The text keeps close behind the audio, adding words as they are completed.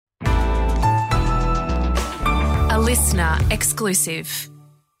listener exclusive.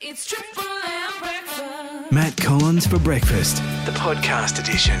 It's Triple M Breakfast. Matt Collins for breakfast, the podcast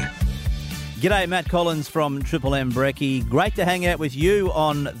edition. G'day, Matt Collins from Triple M Brekkie. Great to hang out with you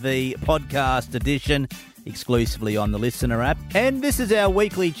on the podcast edition, exclusively on the Listener app. And this is our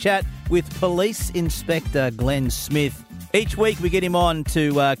weekly chat with Police Inspector Glenn Smith. Each week we get him on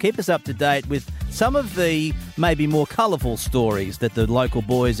to keep us up to date with some of the maybe more colourful stories that the local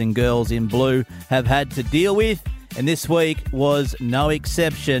boys and girls in blue have had to deal with. And this week was no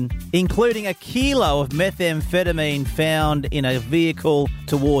exception, including a kilo of methamphetamine found in a vehicle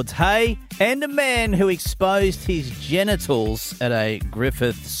towards Hay and a man who exposed his genitals at a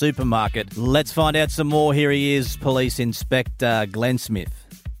Griffith supermarket. Let's find out some more. Here he is, Police Inspector Glenn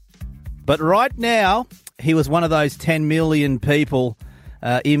Smith. But right now, he was one of those 10 million people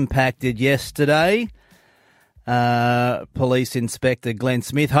impacted yesterday. Police Inspector Glenn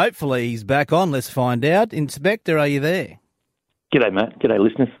Smith. Hopefully he's back on. Let's find out. Inspector, are you there? G'day, Matt. G'day,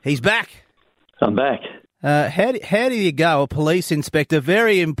 listeners. He's back. I'm back. How do you go, a police inspector?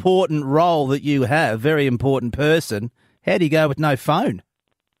 Very important role that you have, very important person. How do you go with no phone?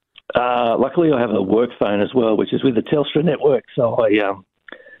 Luckily, I have a work phone as well, which is with the Telstra network, so I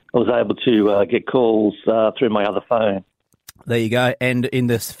was able to get calls through my other phone. There you go. And in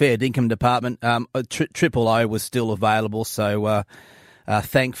the fair dinkum department, Triple O was still available. So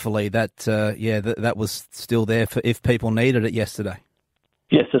thankfully that was still there for if people needed it yesterday.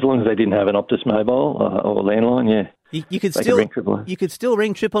 Yes, as long as they didn't have an Optus mobile or landline, yeah. You could still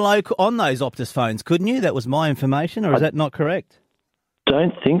ring Triple O on those Optus phones, couldn't you? That was my information, or is that not correct?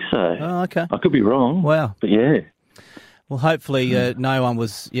 Don't think so. Oh, okay. I could be wrong. Wow. But yeah. Well, hopefully no one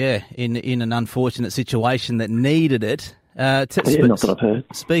was in an unfortunate situation that needed it. Not that I've heard.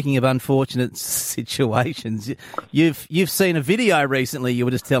 Speaking of unfortunate situations, you've seen a video recently. You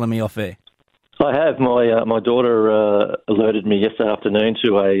were just telling me off air. I have. My daughter alerted me yesterday afternoon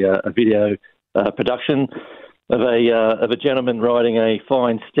to a video production of a gentleman riding a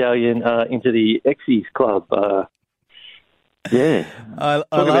fine stallion into the Exes Club. Yeah, I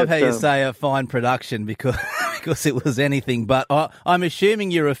love how you say a fine production because it was anything but. I'm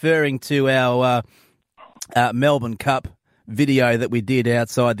assuming you're referring to our Melbourne Cup video that we did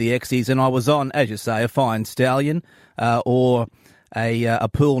outside the Exes, and I was on, as you say, a fine stallion or a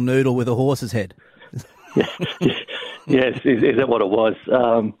pool noodle with a horse's head. Yes, is that what it was?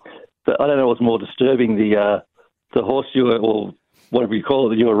 But I don't know what's more disturbing, the horse you were, or whatever you call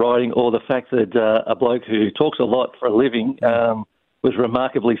it, that you were riding, or the fact that a bloke who talks a lot for a living was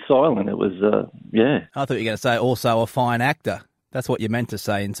remarkably silent. It was, I thought you were going to say also a fine actor. That's what you meant to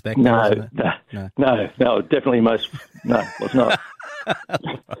say, Inspector. No, definitely most. No, it's not.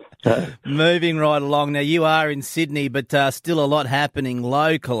 Moving right along. Now, you are in Sydney, but still a lot happening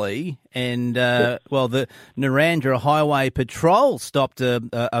locally. And, the Narrandera Highway Patrol stopped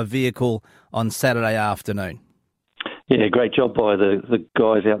a vehicle on Saturday afternoon. Yeah, great job by the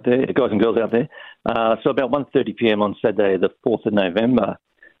guys out there, guys and girls out there. So about 1:30 p.m. on Saturday, the 4th of November,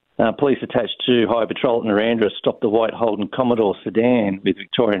 police attached to Highway Patrol at Narrandera stopped the white Holden Commodore sedan with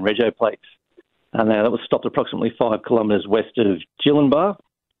Victorian rego plates. Now, that was stopped approximately 5 kilometres west of Gillenbar,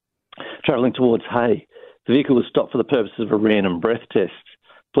 travelling towards Hay. The vehicle was stopped for the purpose of a random breath test.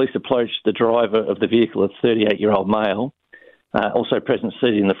 Police approached the driver of the vehicle, a 38-year-old male. Also present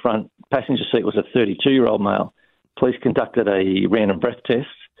seated in the front passenger seat was a 32-year-old male. Police conducted a random breath test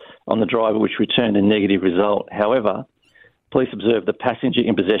on the driver, which returned a negative result. However, police observed the passenger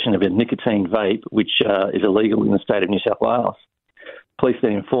in possession of a nicotine vape, which is illegal in the state of New South Wales. Police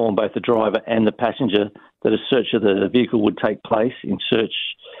then informed both the driver and the passenger that a search of the vehicle would take place in search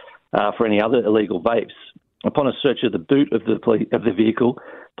for any other illegal vapes. Upon a search of the boot of the vehicle,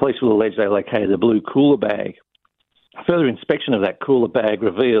 police will allege they located a blue cooler bag. Further inspection of that cooler bag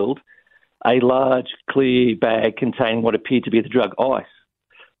revealed a large, clear bag containing what appeared to be the drug ice.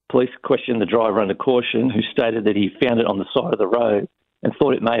 Police questioned the driver under caution, who stated that he found it on the side of the road and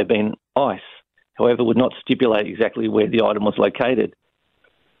thought it may have been ice, however would not stipulate exactly where the item was located.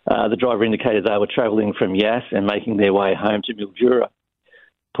 The driver indicated they were travelling from Yass and making their way home to Mildura.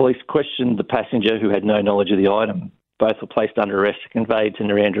 Police questioned the passenger, who had no knowledge of the item. Both were placed under arrest and conveyed to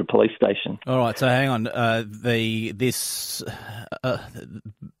Narrandera Police Station. All right, so hang on. This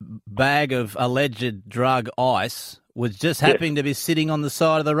bag of alleged drug ice was just happening to be sitting on the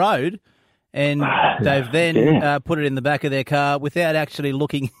side of the road, and they've then put it in the back of their car without actually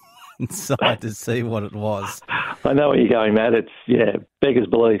looking inside to see what it was. I know where you're going, Matt. It's, beggars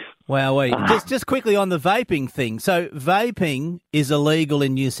belief. Wow, just quickly on the vaping thing. So vaping is illegal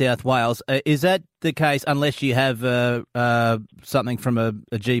in New South Wales. Is that the case unless you have something from a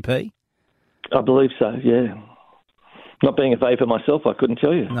GP? I believe so, yeah. Not being a vapor myself, I couldn't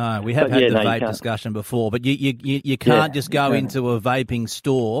tell you. No, we have had the vape discussion before, but you can't just go into a vaping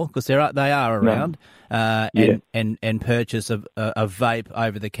store, because they are around, and purchase a vape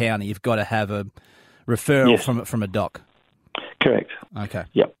over the counter. You've got to have a referral from a doc. Correct. Okay.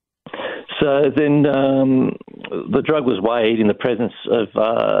 Yep. So then the drug was weighed in the presence of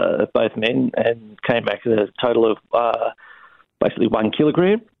both men and came back at a total of basically 1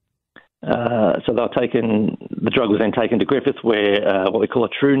 kilogram. So the drug was then taken to Griffith, where what we call a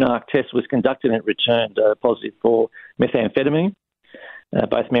true narc test was conducted, and it returned positive for methamphetamine.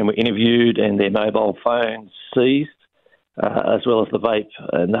 Both men were interviewed and their mobile phones seized, as well as the vape,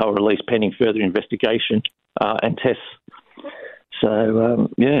 and they were released pending further investigation and tests. So,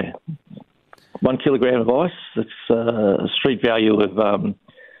 1 kilogram of ice, that's a street value of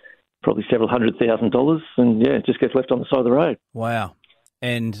probably several $100,000, and it just gets left on the side of the road. Wow.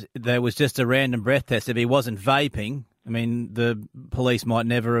 And there was just a random breath test. If he wasn't vaping, I mean, the police might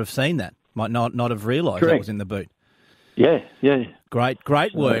never have seen that, might not have realised that was in the boot. Yeah.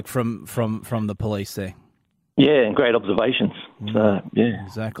 Great work from the police there. Yeah, and great observations. So,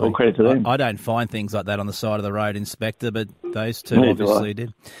 exactly. All credit to them. I don't find things like that on the side of the road, Inspector, but those two obviously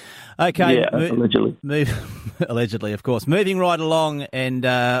did. Okay. Yeah, allegedly. Allegedly, of course. Moving right along, and,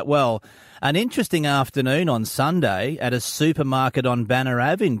 an interesting afternoon on Sunday at a supermarket on Banner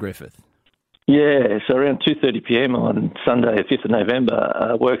Ave in Griffith. Yeah, so around 2:30 p.m. on Sunday, 5th of November,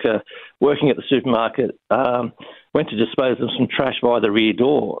 a worker working at the supermarket went to dispose of some trash via the rear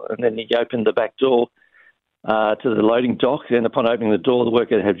door, and then he opened the back door to the loading dock, and upon opening the door, the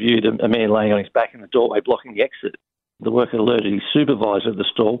worker had viewed a man laying on his back in the doorway blocking the exit. The worker alerted his supervisor of the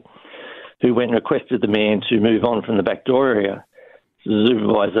stall, who went and requested the man to move on from the back door area. The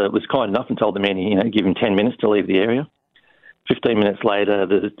supervisor was kind enough and told the man, give him 10 minutes to leave the area. 15 minutes later,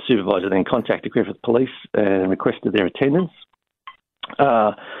 the supervisor then contacted Griffith Police and requested their attendance.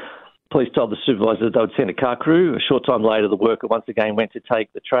 Police told the supervisor that they would send a car crew. A short time later, the worker once again went to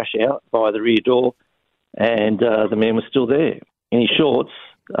take the trash out via the rear door, and the man was still there in his shorts.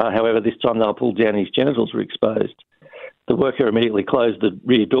 However, this time they were pulled down and his genitals were exposed. The worker immediately closed the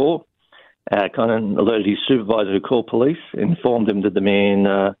rear door, kind of alerted his supervisor, who called police, and informed him that the man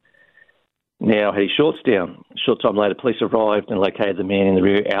now had his shorts down. A short time later, police arrived and located the man in the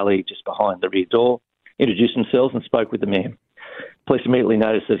rear alley just behind the rear door, introduced themselves and spoke with the man. Police immediately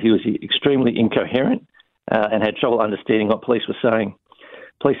noticed that he was extremely incoherent and had trouble understanding what police were saying.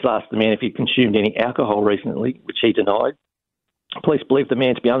 Police asked the man if he'd consumed any alcohol recently, which he denied. Police believed the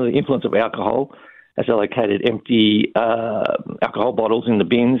man to be under the influence of alcohol, as they located empty alcohol bottles in the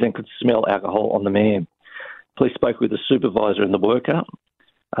bins and could smell alcohol on the man. Police spoke with the supervisor and the worker,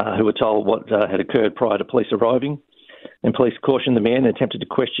 who were told what had occurred prior to police arriving, and police cautioned the man and attempted to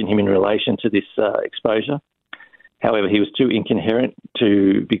question him in relation to this exposure. However, he was too incoherent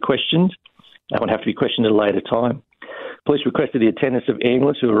to be questioned and would have to be questioned at a later time. Police requested the attendance of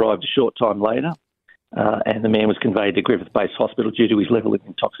ambulance, who arrived a short time later, and the man was conveyed to Griffith Base Hospital due to his level of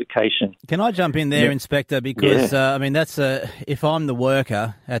intoxication. Can I jump in there, Inspector? Because, that's if I'm the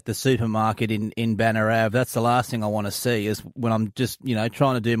worker at the supermarket in Banner Ave, that's the last thing I want to see is when I'm just,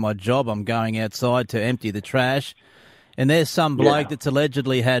 trying to do my job, I'm going outside to empty the trash, and there's some bloke that's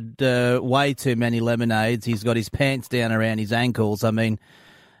allegedly had way too many lemonades. He's got his pants down around his ankles. I mean...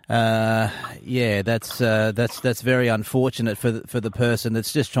 that's very unfortunate for the person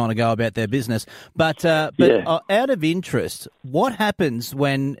that's just trying to go about their business. But out of interest, what happens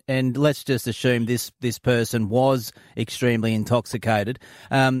when, and let's just assume this person was extremely intoxicated,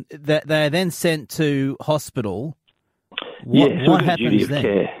 that they are then sent to hospital? What happens then?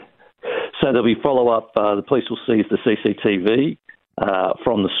 Care. So there'll be follow-up. The police will seize the CCTV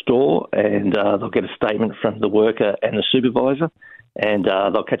from the store, and they'll get a statement from the worker and the supervisor. And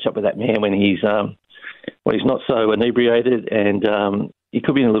they'll catch up with that man when he's not so inebriated, and he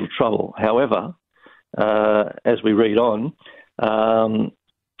could be in a little trouble. However, as we read on,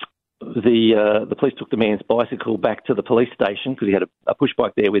 the police took the man's bicycle back to the police station because he had a push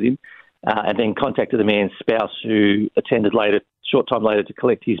bike there with him, and then contacted the man's spouse, who attended short time later, to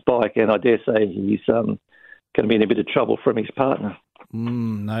collect his bike. And I dare say he's going to be in a bit of trouble from his partner.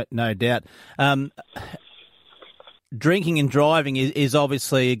 No doubt. Drinking and driving is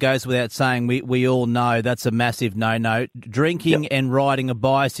obviously, it goes without saying, we all know that's a massive no-no. Drinking and riding a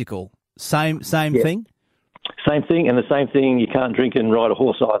bicycle, same thing? Same thing, and the same thing, you can't drink and ride a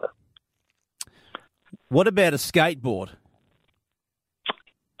horse either. What about a skateboard?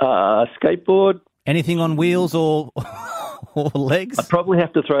 Skateboard? Anything on wheels or legs? I'd probably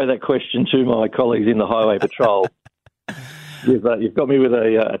have to throw that question to my colleagues in the Highway Patrol. You've got me with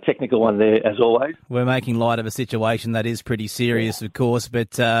a technical one there, as always. We're making light of a situation that is pretty serious, of course,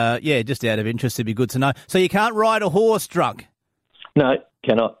 but just out of interest, it'd be good to know. So you can't ride a horse drunk? No,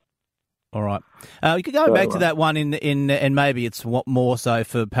 cannot. All right. You could go back to that one in and maybe it's more so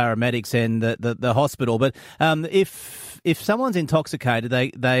for paramedics and the hospital. But if someone's intoxicated,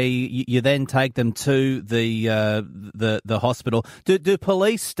 you then take them to the hospital. Do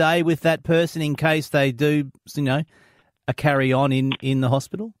police stay with that person in case they do a carry on in the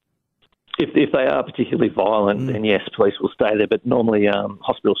hospital? If they are particularly violent, then yes, police will stay there. But normally,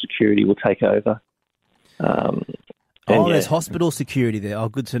 hospital security will take over. There's hospital security there. Oh,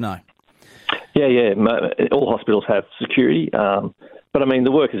 good to know. Yeah. All hospitals have security, but I mean,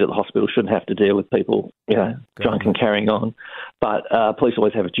 the workers at the hospital shouldn't have to deal with people, drunk and carrying on. But police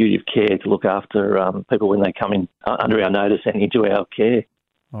always have a duty of care to look after people when they come in under our notice and into our care.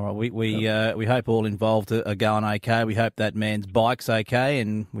 All right, we hope all involved are going okay. We hope that man's bike's okay,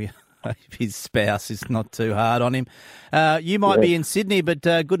 and we hope his spouse is not too hard on him. You might be in Sydney, but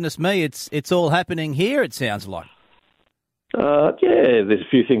goodness me, it's all happening here. It sounds like. There's a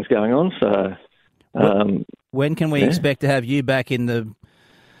few things going on. So, when can we expect to have you back in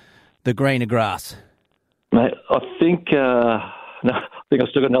the greener grass? Mate, I think I've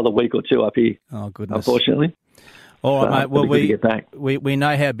still got another week or two up here. Oh goodness! Unfortunately. All right, mate. Well, we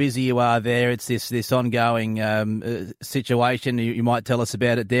know how busy you are there. It's this ongoing situation. You might tell us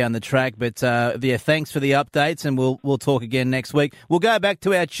about it down the track, but thanks for the updates, and we'll talk again next week. We'll go back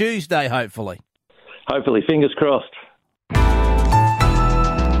to our Tuesday, hopefully. Hopefully, fingers crossed.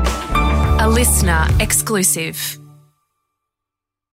 A listener exclusive.